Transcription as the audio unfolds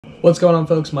What's going on,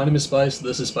 folks? My name is Spice.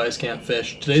 This is Spice Can't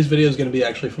Fish. Today's video is going to be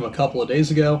actually from a couple of days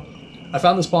ago. I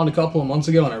found this pond a couple of months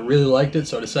ago and I really liked it,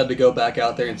 so I decided to go back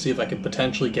out there and see if I could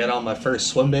potentially get on my first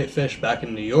swim bait fish back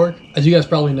in New York. As you guys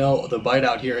probably know, the bite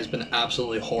out here has been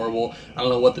absolutely horrible. I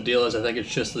don't know what the deal is. I think it's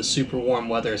just the super warm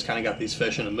weather has kind of got these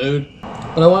fish in a mood.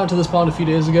 But I went out to this pond a few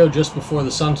days ago just before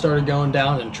the sun started going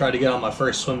down and tried to get on my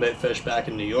first swim bait fish back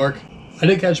in New York. I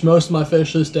did catch most of my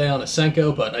fish this day on a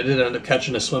Senko, but I did end up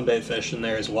catching a swim bait fish in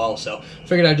there as well, so I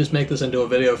figured I'd just make this into a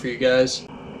video for you guys.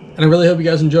 And I really hope you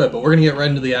guys enjoy it, but we're going to get right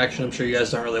into the action. I'm sure you guys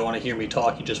don't really want to hear me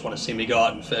talk, you just want to see me go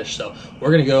out and fish, so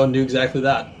we're going to go and do exactly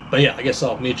that. But yeah, I guess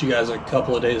I'll meet you guys a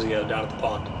couple of days ago down at the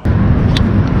pond.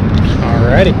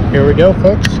 Alrighty, here we go,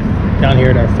 folks. Down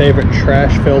here at our favorite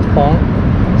trash-filled pond.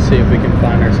 Let's see if we can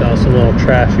find ourselves a little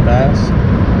trashy bass.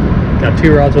 Got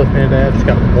two rods with me today. I just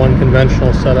got one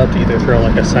conventional setup to either throw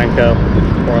like a Senko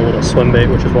or a little swim bait,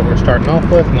 which is what we're starting off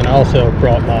with. And then I also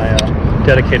brought my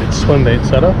dedicated swim bait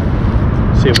setup.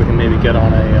 See if we can maybe get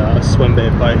on a swim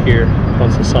bait bite here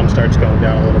once the sun starts going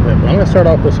down a little bit. But I'm going to start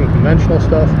off with some conventional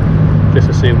stuff just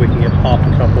to see if we can get popped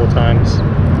a couple of times.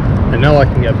 I know I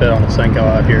can get bit on a Senko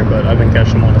out here, but I've been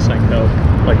catching them on a Senko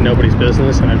like nobody's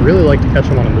business. And I'd really like to catch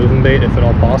them on a moving bait if at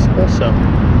all possible. So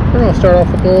we're going to start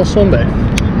off with a little swim bait.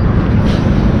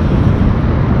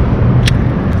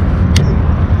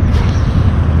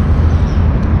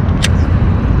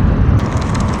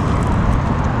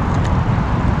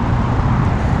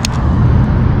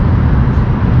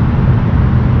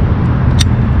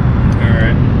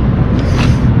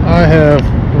 I have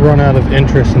run out of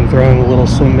interest in throwing a little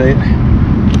swim bait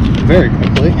very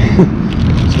quickly,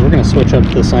 so we're going to switch up to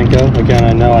the Senko. Again,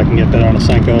 I know I can get bit on a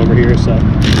Senko over here, so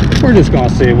we're just going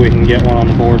to see if we can get one on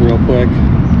the board real quick.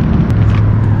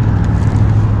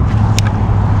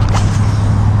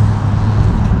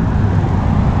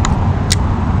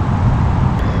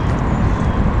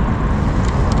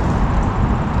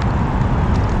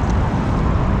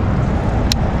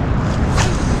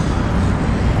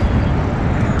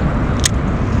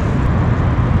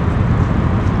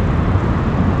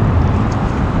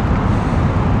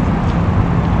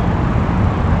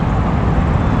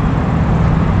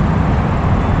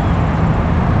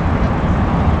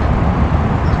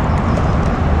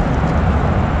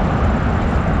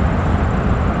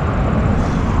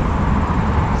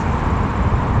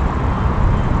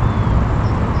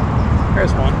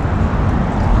 There's one.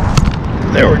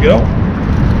 There we go.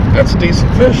 That's a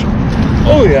decent fish.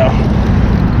 Oh yeah.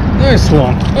 Nice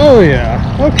one. Oh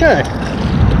yeah. Okay.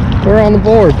 We're on the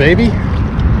board, baby.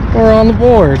 We're on the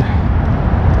board.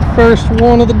 First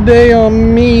one of the day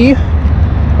on me.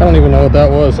 I don't even know what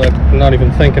that was. I'm not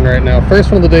even thinking right now.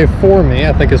 First one of the day for me,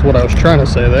 I think is what I was trying to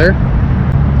say there.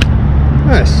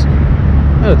 Nice.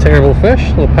 Not a terrible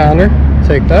fish. A little pounder.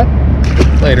 Take that.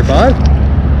 Later, bud.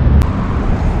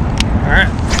 Alright,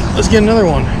 let's get another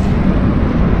one.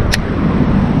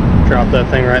 Drop that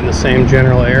thing right in the same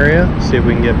general area. See if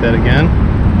we can get bit again.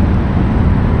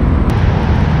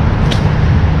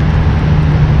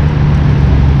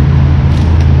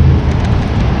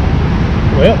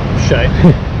 Well, shite.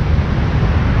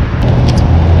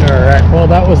 Alright, well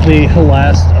that was the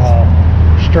last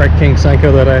Strike King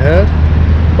Senko that I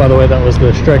had. By the way, that was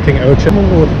the Strike King Ocho. I don't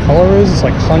know what the color is. It's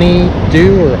like honey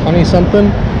dew or honey something.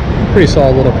 Pretty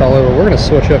solid little color, but we're going to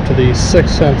switch up to the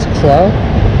 6 cents cloud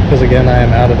because again I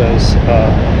am out of those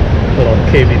little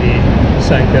KVD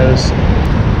Senkos.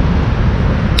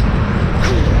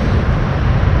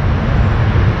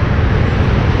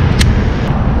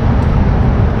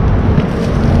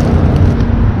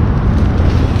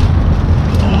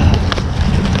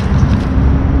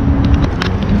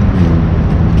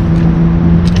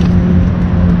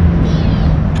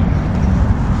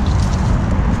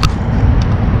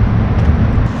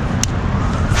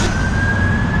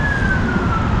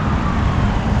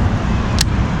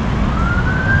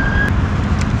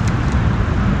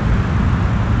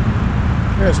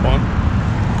 There's one.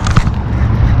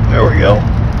 There we go.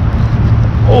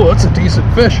 Oh, that's a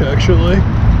decent fish, actually.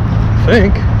 I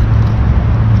think.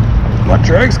 My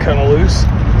drag's kind of loose.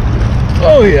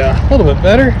 Oh, yeah. A little bit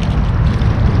better.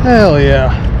 Hell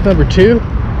yeah. Number 2.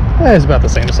 That is about the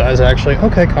same size, actually.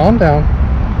 Okay, calm down.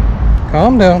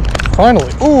 Calm down.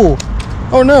 Finally. Ooh.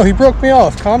 Oh, no, he broke me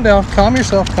off. Calm down. Calm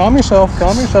yourself. Calm yourself.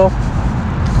 Calm yourself.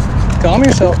 Calm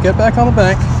yourself. Get back on the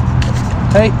bank.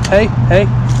 Hey, hey, hey.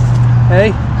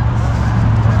 Hey.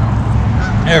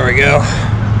 There we go.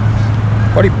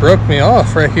 Buddy broke me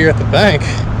off right here at the bank.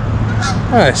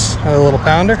 Nice. Another little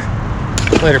pounder.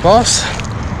 Later, boss.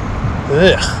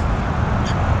 Ugh.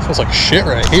 Smells like shit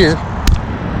right here.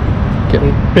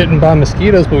 Getting bitten by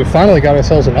mosquitoes, but we finally got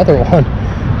ourselves another one.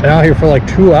 Been out here for like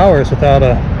 2 hours without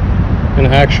an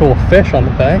actual fish on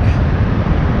the bank.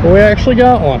 But we actually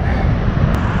got one.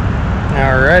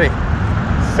 Alrighty.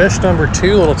 Fish number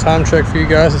 2, little time check for you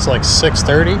guys. It's like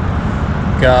 6:30.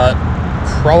 Got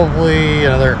probably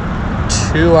another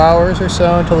 2 hours or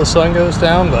so until the sun goes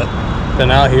down, but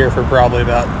been out here for probably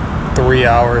about 3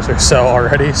 hours or so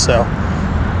already, so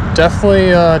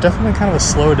definitely kind of a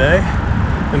slow day.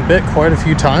 Been bit quite a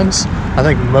few times. I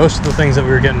think most of the things that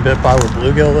we were getting bit by were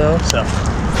bluegill though, so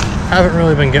haven't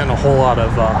really been getting a whole lot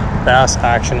of bass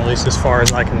action, at least as far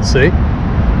as I can see.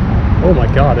 Oh my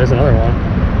god, there's another one.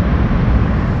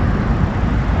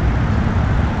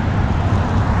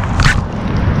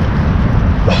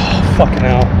 Oh, fucking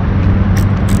hell.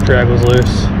 Drag was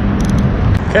loose.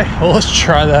 Okay, well, let's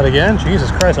try that again. Jesus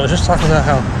Christ, I was just talking about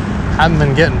how I haven't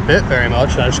been getting bit very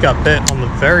much, and I just got bit on the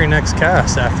very next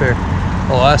cast after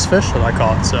the last fish that I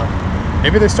caught, so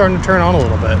maybe they're starting to turn on a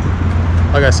little bit.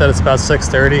 Like I said, it's about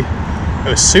 6:30. It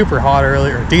was super hot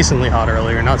earlier, or decently hot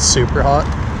earlier, not super hot,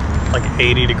 like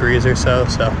 80 degrees or so,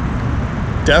 so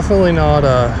definitely not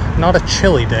a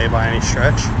chilly day by any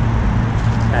stretch.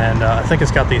 And I think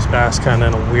it's got these bass kind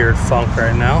of in a weird funk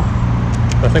right now.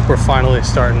 But I think we're finally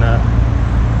starting to...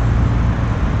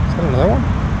 Is that another one?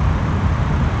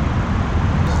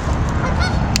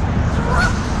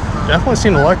 Definitely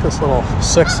seem to like this little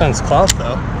 6 cents clout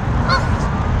though.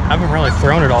 Haven't really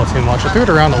thrown it all too much. I threw it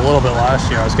around a little bit last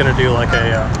year. I was going to do like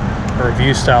a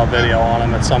review style video on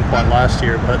them at some point last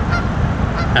year, but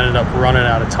ended up running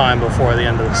out of time before the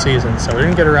end of the season, so we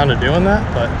didn't get around to doing that.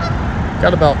 But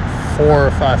got about 4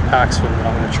 or 5 packs of them that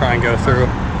I'm going to try and go through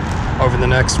over the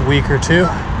next week or two.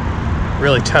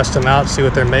 Really test them out, see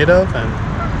what they're made of, and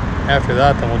after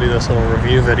that then we'll do this little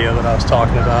review video that I was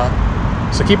talking about.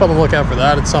 So keep on the lookout for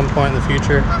that at some point in the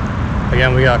future.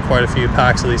 Again, we got quite a few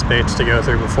packs of these baits to go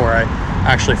through before I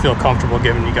actually feel comfortable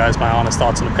giving you guys my honest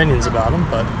thoughts and opinions about them,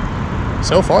 but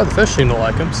so far the fish seem to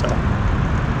like them, so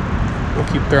we'll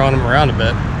keep throwing them around a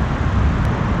bit.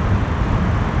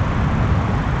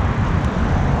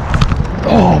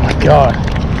 Oh my god.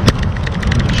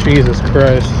 Jesus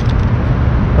Christ.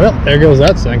 Well, there goes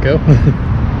that Senko.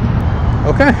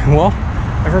 Okay, well,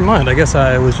 never mind. I guess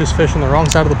I was just fishing the wrong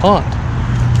side of the pond.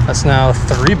 That's now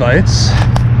 3 bites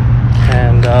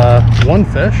and 1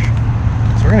 fish.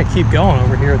 So we're gonna keep going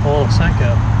over here with the little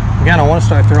Senko. Again, I want to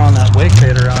start throwing that wake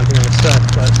bait around here in a sec,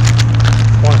 but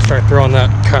I want to start throwing that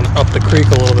kind of up the creek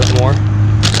a little bit more.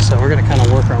 So we're gonna kind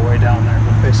of work our way down there.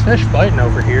 But if there's fish biting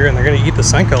over here and they're gonna eat the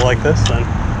Senko like this, then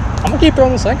I'm gonna keep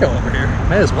throwing the Senko over here.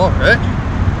 May as well, right?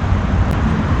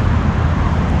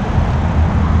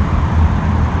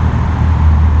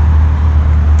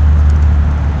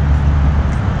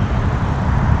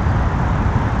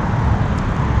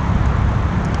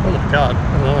 God,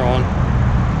 another one.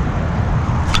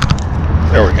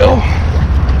 There we go.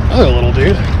 Another little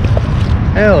dude.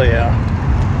 Hell yeah.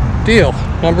 Deal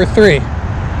number 3.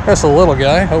 That's a little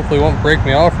guy. Hopefully he won't break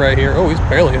me off right here. Oh, he's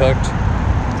barely hooked.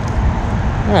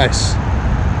 Nice.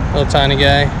 Little tiny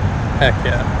guy. Heck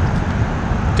yeah.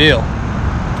 Deal.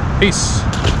 Peace.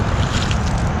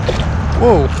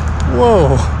 Whoa.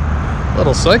 Whoa.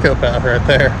 Little psychopath right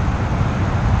there.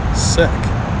 Sick.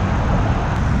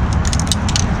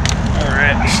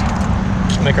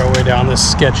 Make our way down this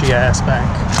sketchy ass bank.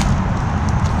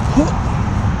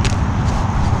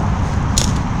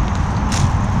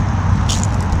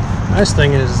 Nice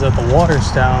thing is that the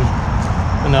water's down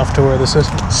enough to where this is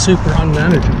super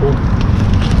unmanageable.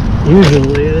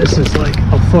 Usually this is like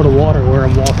a foot of water where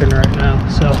I'm walking right now,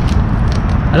 so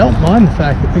I don't mind the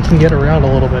fact that we can get around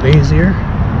a little bit easier.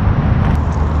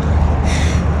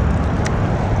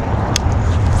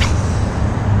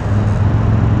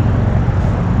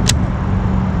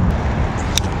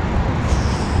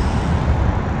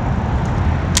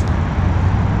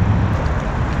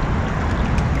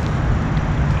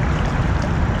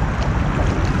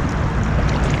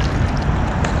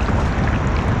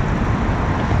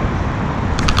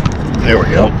 There we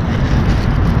go.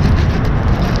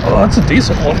 Oh, that's a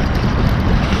decent one.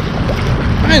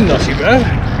 Ain't not too bad.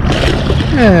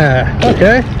 Yeah,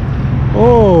 okay.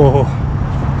 Oh,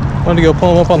 wanted to go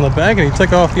pull him up on the bank and he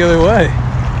took off the other way.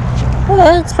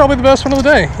 Alright, it's probably the best one of the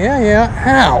day. Yeah.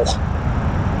 Ow.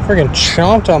 Friggin'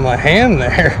 chomped on my hand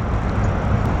there.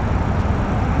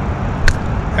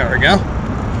 There we go.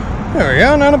 There we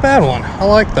go, not a bad one. I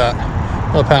like that.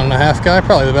 Little 1.5 pound guy,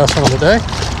 probably the best one of the day.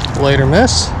 Later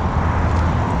miss.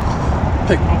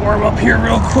 Pick my worm up here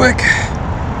real quick.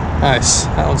 Nice,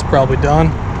 that one's probably done.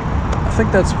 I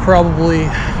think that's probably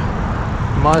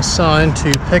my sign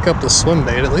to pick up the swim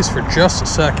bait, at least for just a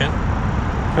second.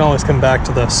 can always come back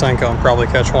to the Senko and probably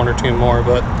catch one or two more,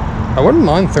 but I wouldn't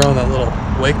mind throwing that little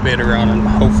wake bait around and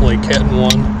hopefully getting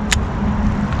one.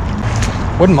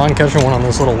 Wouldn't mind catching one on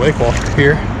this little Wakewalker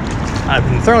here. I've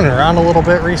been throwing it around a little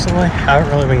bit recently. I haven't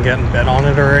really been getting bit on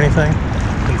it or anything.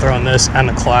 I've been throwing this and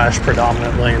the Clash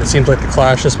predominantly, and it seems like the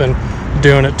Clash has been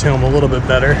doing it to him a little bit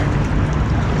better.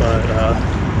 But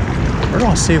we're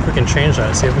gonna see if we can change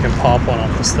that, see if we can pop one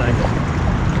on this thing.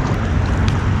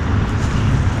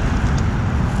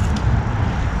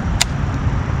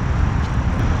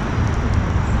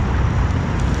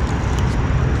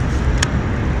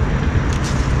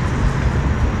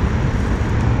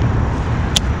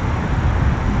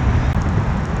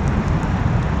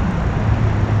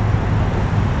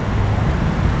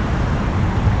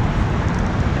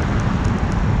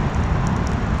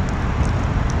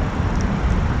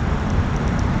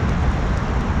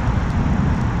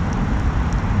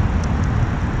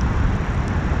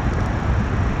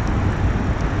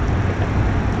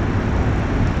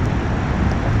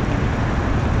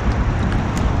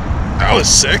 That was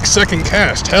sick. Second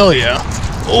cast. Hell yeah.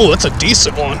 Oh, that's a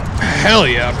decent one. Hell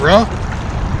yeah, bro.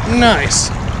 Nice.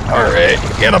 Alright,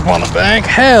 get up on the bank.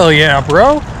 Hell yeah,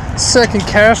 bro. Second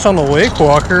cast on the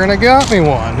Wakewalker, and I got me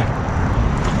one.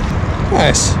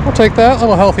 Nice. I'll take that.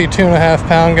 Little healthy 2.5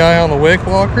 pound guy on the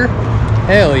Wakewalker.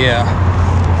 Hell yeah.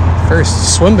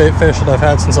 First swim bait fish that I've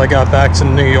had since I got back to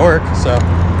New York, so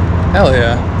hell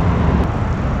yeah.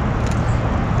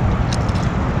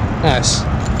 Nice.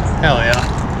 Hell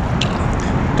yeah.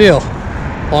 Deal.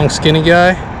 Long skinny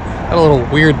guy. Got a little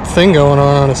weird thing going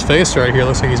on his face right here.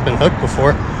 Looks like he's been hooked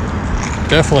before.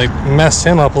 Definitely messed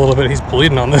him up a little bit. He's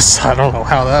bleeding on this side. I don't know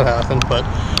how that happened, but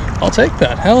I'll take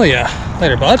that. Hell yeah.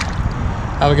 Later, bud.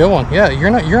 Have a good one. Yeah,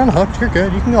 you're unhooked. You're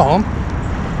good. You can go home.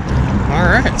 All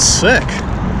right, sick.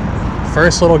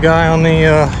 First little guy on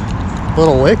the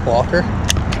little Wakewalker.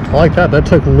 I like that. That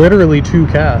took literally 2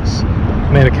 casts.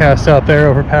 Made a cast out there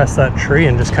over past that tree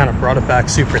and just kind of brought it back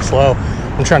super slow.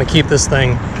 I'm trying to keep this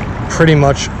thing pretty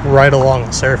much right along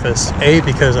the surface. A,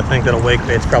 because I think that a wake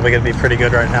bait's probably going to be pretty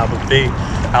good right now, but B,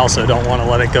 I also don't want to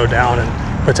let it go down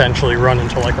and potentially run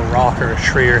into like a rock or a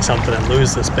tree or something and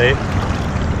lose this bait.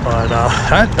 But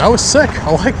that was sick.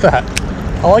 I like that.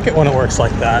 I like it when it works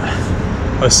like that.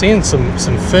 I was seeing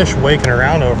some fish waking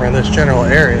around over in this general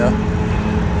area,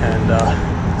 and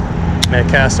made a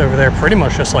cast over there pretty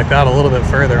much just like that, a little bit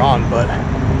further on, but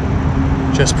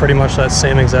just pretty much that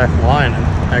same exact line, and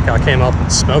that guy came up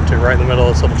and smoked it right in the middle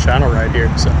of this little channel right here.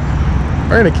 So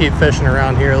we're gonna keep fishing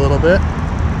around here a little bit,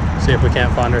 see if we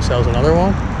can't find ourselves another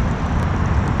one.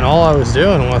 And all I was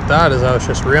doing with that is I was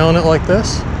just reeling it like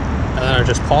this, and then I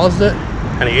just paused it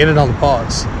and he ate it on the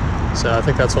pause. So I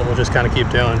think that's what we'll just kind of keep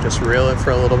doing, just reel it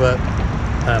for a little bit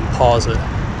and pause it.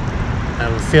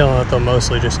 And I'm feeling that they'll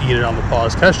mostly just eat it on the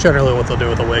pause. That's generally what they'll do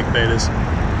with a wake bait, is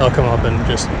they'll come up and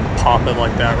just pop it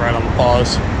like that right on the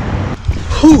pause.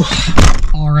 Whew.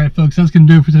 Alright folks, that's going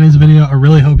to do it for today's video. I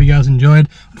really hope you guys enjoyed.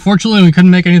 Unfortunately, we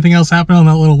couldn't make anything else happen on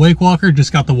that little Wakewalker.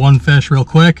 Just got the one fish real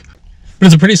quick. But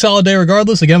it's a pretty solid day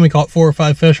regardless. Again, we caught 4 or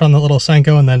 5 fish on the little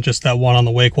Senko and then just that one on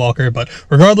the Wakewalker. But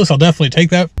regardless, I'll definitely take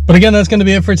that. But again, that's going to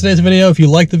be it for today's video. If you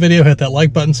liked the video, hit that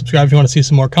like button, subscribe if you want to see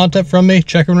some more content from me.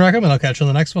 Check and recommend, and I'll catch you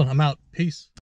on the next one. I'm out. Peace.